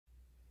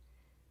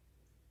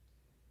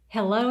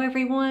Hello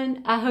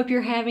everyone, I hope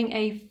you're having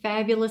a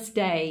fabulous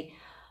day.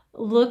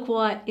 Look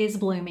what is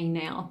blooming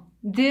now.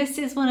 This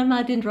is one of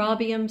my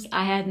dendrobiums.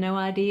 I had no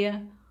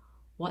idea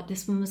what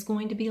this one was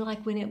going to be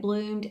like when it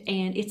bloomed,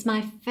 and it's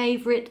my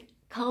favorite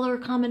color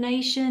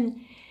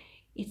combination.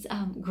 It's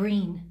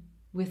green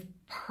with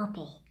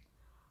purple.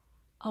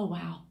 Oh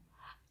wow.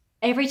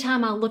 Every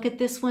time I look at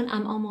this one,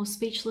 I'm almost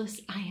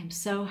speechless. I am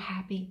so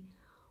happy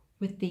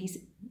with this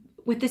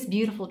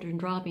beautiful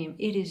dendrobium.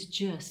 It is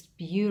just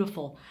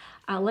beautiful.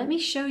 Let me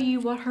show you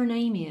what her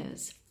name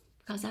is,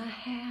 because I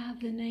have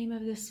the name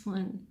of this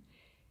one.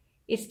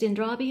 It's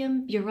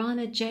Dendrobium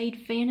Burana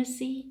Jade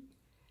Fantasy,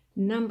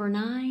 number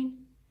 9.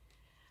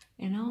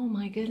 And oh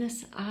my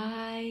goodness,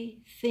 I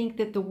think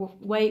that the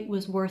wait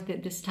was worth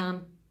it this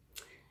time.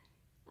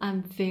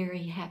 I'm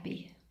very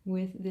happy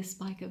with this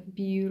spike of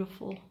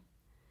beautiful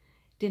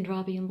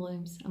Dendrobium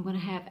blooms. I'm going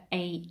to have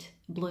 8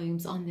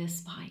 blooms on this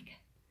spike.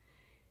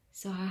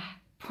 So I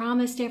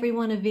promised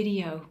everyone a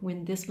video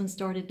when this one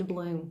started to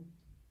bloom.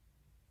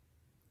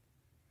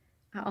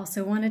 I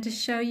also wanted to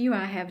show you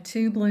I have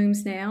 2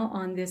 blooms now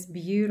on this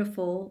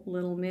beautiful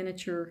little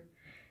miniature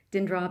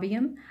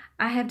dendrobium.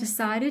 I have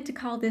decided to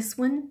call this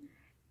one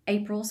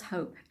April's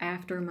Hope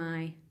after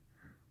my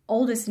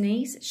oldest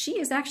niece. She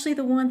is actually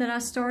the one that I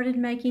started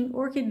making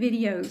orchid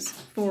videos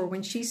for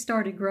when she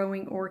started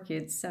growing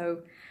orchids.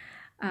 So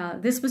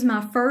this was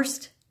my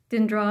first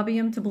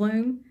dendrobium to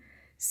bloom.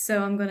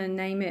 So I'm going to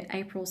name it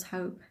April's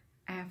Hope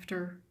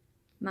after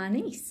my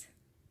niece.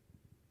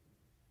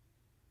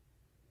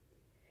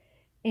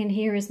 And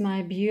here is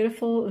my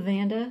beautiful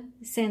Vanda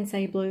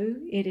Sensei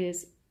Blue. It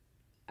is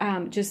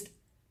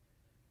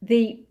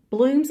the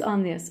blooms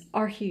on this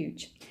are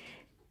huge.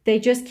 They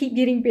just keep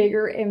getting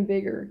bigger and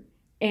bigger,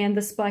 and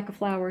the spike of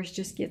flowers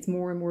just gets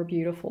more and more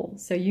beautiful.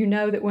 So you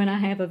know that when I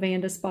have a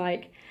Vanda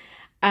spike,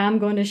 I'm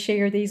going to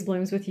share these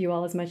blooms with you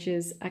all as much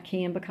as I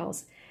can,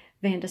 because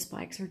Vanda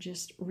spikes are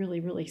just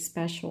really, really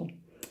special.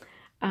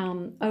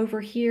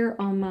 Over here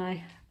on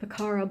my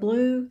Picara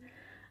Blue,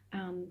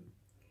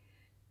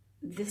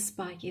 this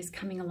spike is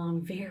coming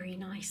along very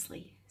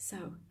nicely.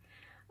 So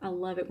I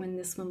love it when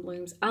this one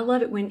blooms. I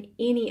love it when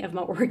any of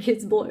my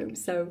orchids bloom.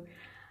 So,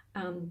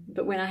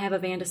 but when I have a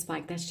Vanda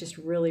spike, that's just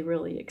really,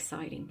 really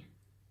exciting.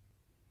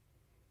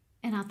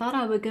 And I thought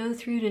I would go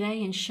through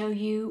today and show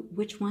you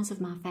which ones of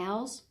my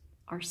phals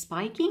are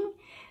spiking.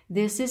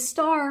 This is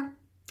Star.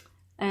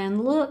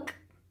 And look,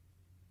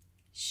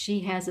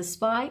 she has a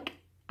spike.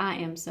 I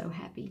am so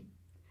happy.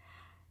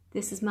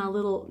 This is my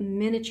little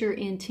miniature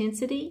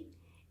Intensity.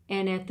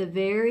 And at the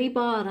very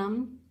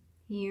bottom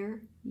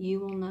here,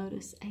 you will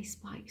notice a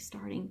spike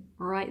starting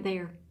right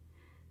there.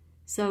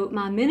 So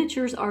my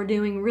miniatures are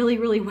doing really,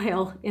 really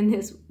well in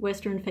this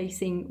western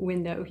facing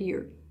window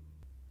here.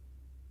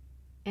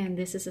 And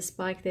this is a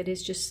spike that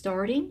is just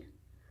starting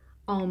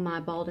on my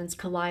Baldwin's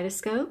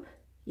Kaleidoscope.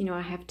 You know,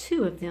 I have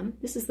 2 of them.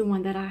 This is the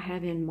one that I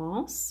have in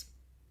moss.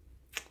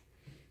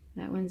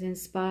 That one's in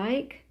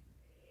spike.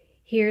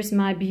 Here's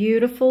my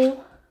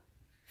beautiful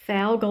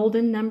Phal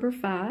Golden number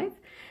 5.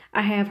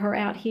 I have her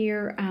out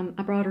here.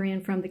 I brought her in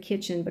from the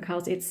kitchen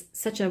because it's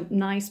such a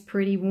nice,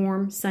 pretty,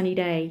 warm, sunny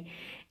day.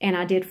 And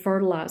I did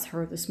fertilize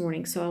her this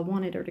morning, so I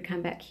wanted her to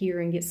come back here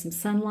and get some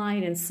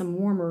sunlight and some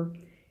warmer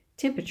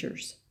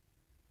temperatures.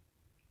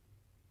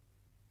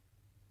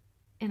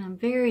 And I'm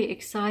very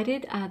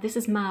excited. This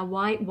is my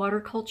white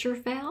waterculture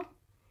phal,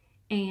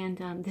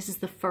 and this is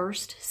the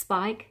first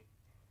spike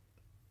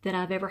that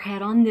I've ever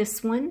had on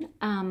this one.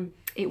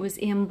 It was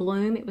in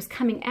bloom. It was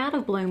coming out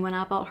of bloom when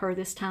I bought her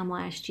this time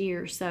last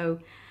year. So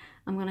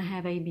I'm going to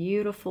have a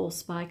beautiful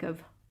spike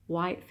of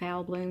white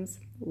phal blooms.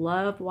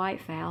 Love white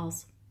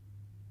phals.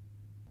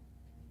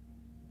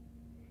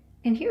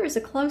 And here is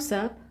a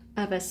close-up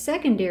of a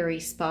secondary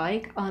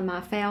spike on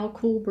my Phal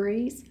Cool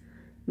Breeze,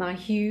 my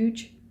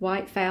huge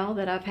white phal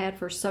that I've had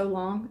for so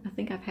long. I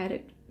think I've had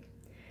it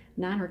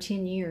 9 or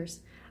 10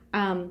 years.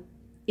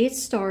 It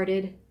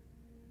started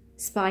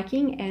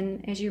spiking,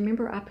 and as you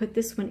remember, I put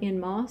this one in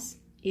moss.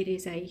 It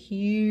is a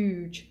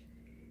huge,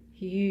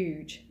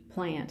 huge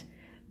plant.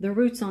 The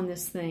roots on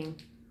this thing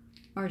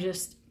are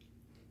just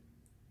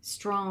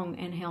strong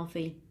and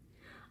healthy.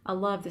 I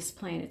love this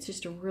plant. It's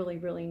just a really,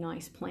 really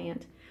nice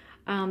plant.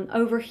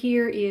 Over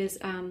here is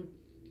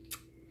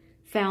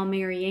Phal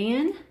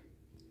Marianne,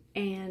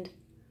 and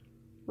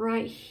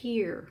right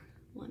here,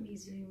 let me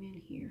zoom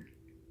in here.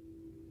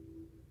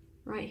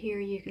 Right here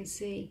you can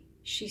see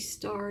she's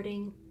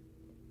starting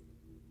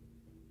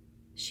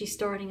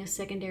a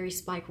secondary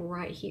spike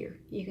right here.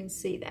 You can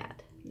see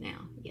that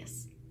now,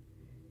 yes.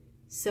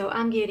 So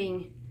I'm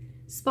getting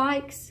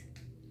spikes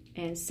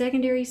and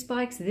secondary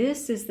spikes.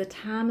 This is the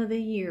time of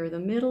the year, the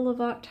middle of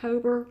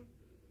October,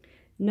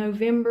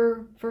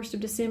 November, 1st of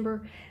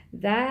December.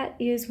 That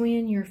is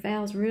when your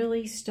phals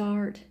really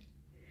start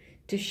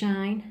to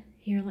shine.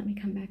 Here, let me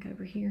come back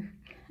over here.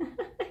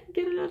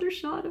 Get another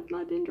shot of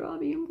my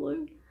Dendrobium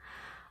bloom.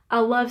 I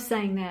love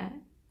saying that.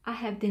 I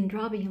have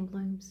Dendrobium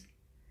blooms.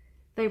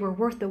 They were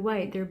worth the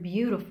wait. They're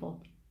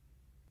beautiful.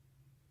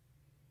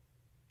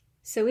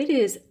 So it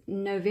is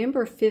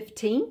November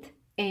 15th,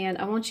 and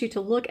I want you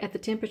to look at the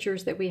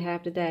temperatures that we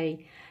have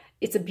today.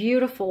 It's a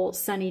beautiful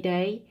sunny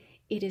day.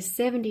 It is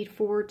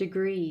 74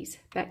 degrees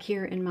back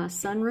here in my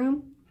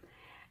sunroom.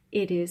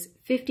 It is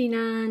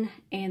 59,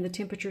 and the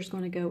temperature is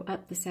going to go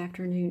up this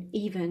afternoon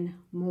even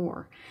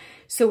more.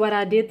 So what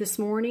I did this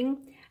morning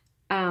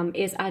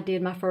is I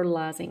did my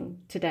fertilizing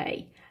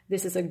today.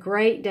 This is a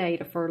great day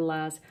to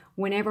fertilize.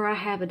 Whenever I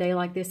have a day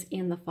like this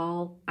in the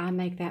fall, I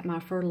make that my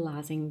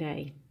fertilizing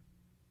day.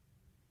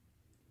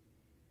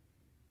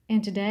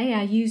 And today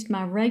I used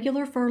my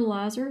regular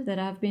fertilizer that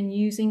I've been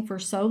using for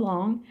so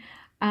long.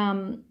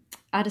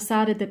 I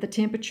decided that the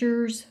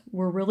temperatures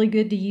were really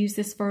good to use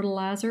this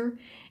fertilizer.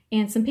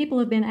 And some people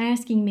have been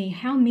asking me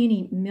how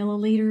many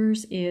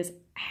milliliters is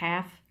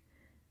half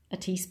a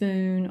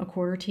teaspoon, a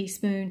quarter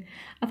teaspoon.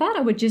 I thought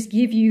I would just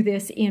give you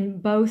this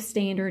in both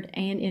standard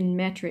and in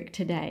metric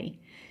today.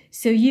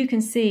 So you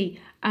can see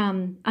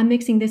I'm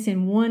mixing this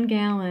in 1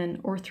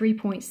 gallon or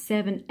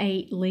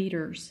 3.78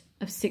 liters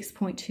of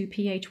 6.2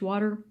 pH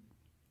water.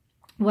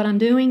 What I'm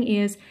doing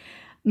is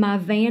my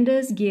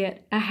Vandas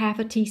get a half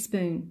a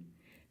teaspoon.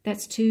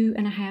 That's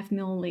 2.5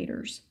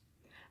 milliliters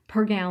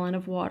per gallon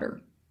of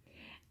water.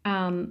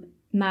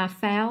 My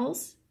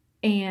phals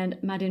and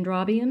my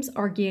Dendrobiums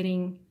are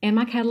getting, and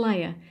my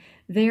Cattleya,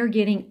 they're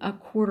getting a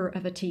quarter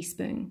of a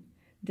teaspoon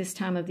this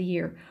time of the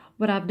year.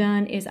 What I've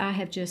done is I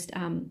have just,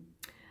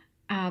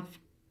 I've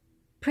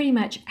pretty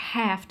much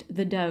halved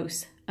the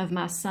dose of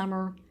my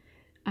summer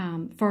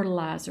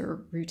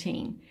fertilizer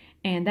routine.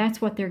 And that's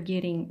what they're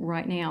getting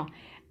right now.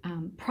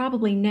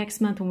 Probably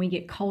next month when we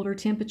get colder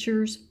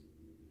temperatures,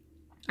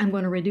 I'm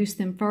going to reduce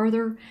them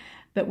further.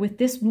 But with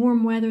this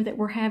warm weather that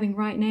we're having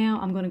right now,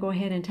 I'm going to go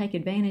ahead and take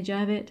advantage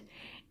of it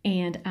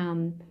and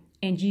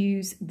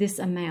use this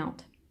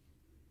amount.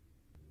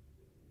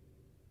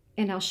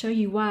 And I'll show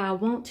you why I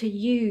want to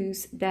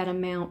use that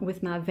amount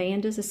with my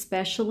Vandas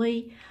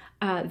especially.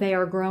 They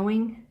are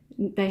growing.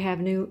 They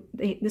have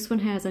this one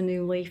has a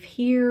new leaf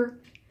here.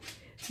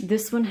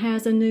 This one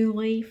has a new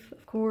leaf,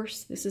 of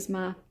course. This is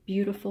my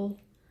beautiful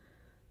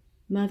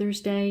Mother's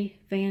Day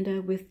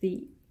Vanda with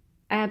the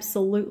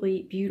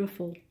absolutely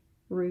beautiful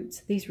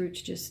roots. These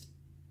roots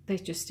they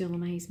just still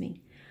amaze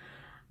me.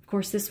 Of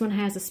course, this one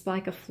has a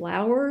spike of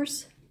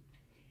flowers,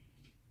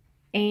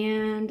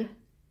 and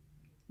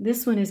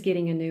this one is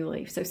getting a new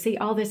leaf. So see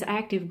all this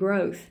active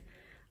growth.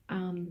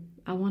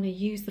 I want to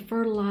use the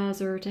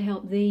fertilizer to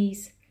help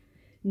these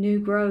new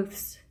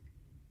growths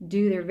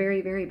do their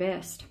very, very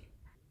best.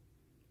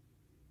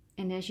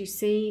 And as you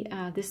see,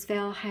 this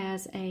phal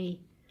has a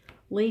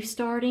leaf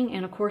starting,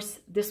 and of course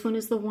this one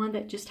is the one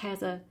that just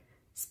has a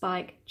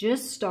spike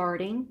just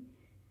starting.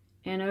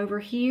 And over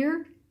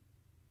here,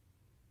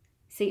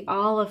 see,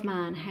 all of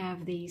mine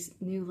have these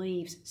new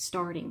leaves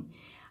starting.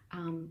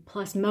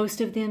 Plus most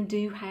of them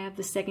do have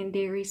the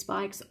secondary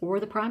spikes or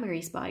the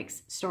primary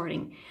spikes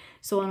starting.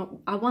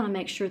 So I want to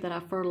make sure that I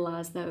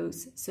fertilize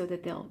those so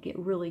that they'll get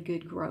really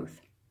good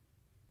growth.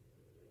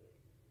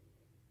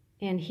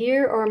 And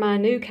here are my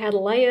new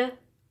Cattleya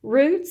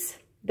roots.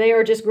 They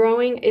are just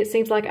growing. It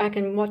seems like I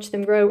can watch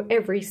them grow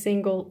every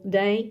single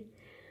day.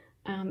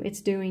 It's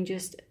doing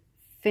just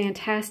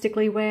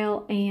fantastically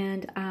well,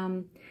 and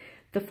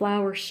the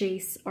flower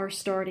sheaths are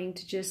starting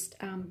to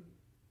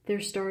they're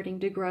starting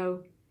to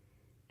grow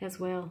as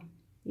well.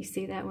 You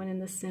see that one in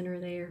the center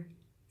there?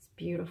 It's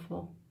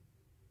beautiful.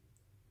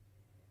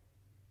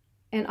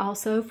 And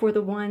also for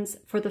the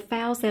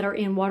phals that are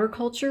in water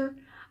culture,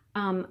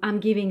 I'm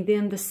giving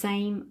them the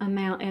same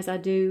amount as I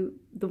do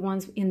the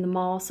ones in the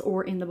moss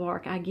or in the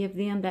bark. I give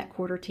them that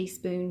quarter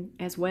teaspoon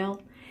as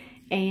well,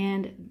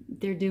 and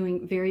they're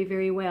doing very,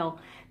 very well.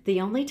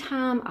 The only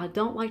time I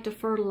don't like to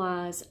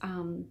fertilize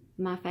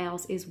my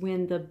phals is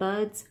when the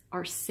buds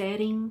are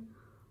setting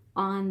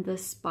on the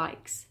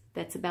spikes.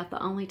 That's about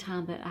the only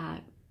time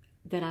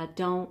that I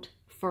don't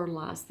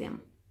fertilize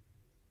them.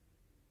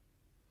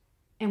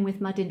 And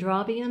with my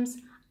Dendrobiums,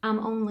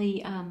 I'm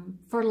only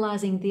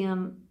fertilizing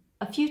them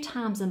a few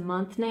times a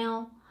month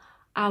now.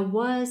 I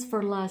was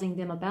fertilizing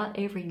them about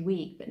every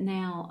week, but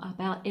now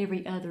about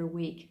every other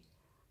week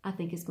I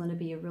think is going to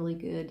be a really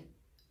good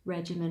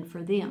regimen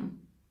for them.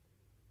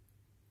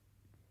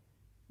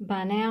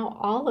 By now,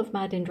 all of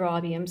my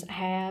Dendrobiums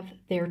have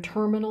their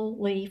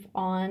terminal leaf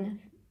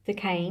on the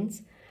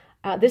canes.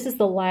 This is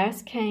the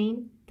last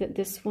cane that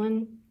this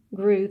one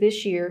grew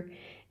this year.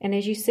 And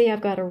as you see,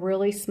 I've got a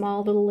really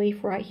small little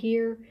leaf right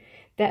here.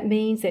 That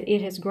means that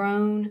it has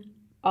grown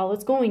all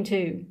it's going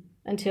to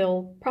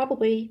until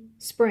probably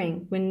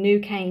spring when new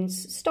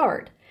canes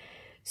start.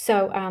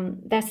 So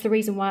that's the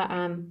reason why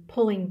I'm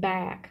pulling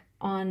back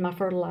on my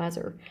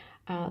fertilizer.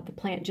 The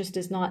plant just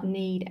does not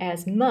need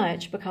as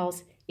much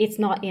because it's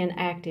not in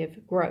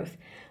active growth.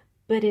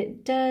 But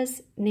it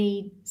does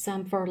need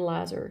some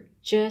fertilizer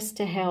just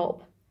to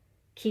help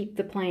keep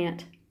the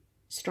plant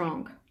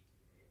strong.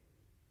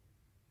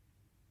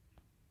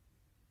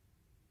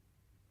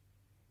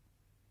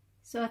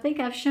 So I think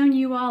I've shown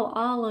you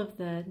all of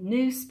the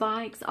new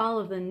spikes, all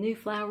of the new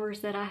flowers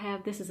that I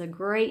have. This is a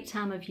great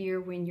time of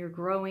year when you're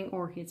growing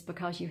orchids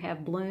because you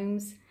have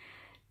blooms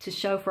to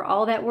show for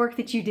all that work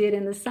that you did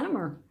in the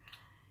summer.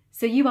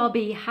 So you all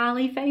be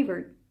highly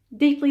favored,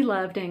 deeply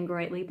loved, and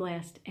greatly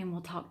blessed. And we'll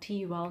talk to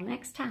you all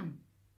next time.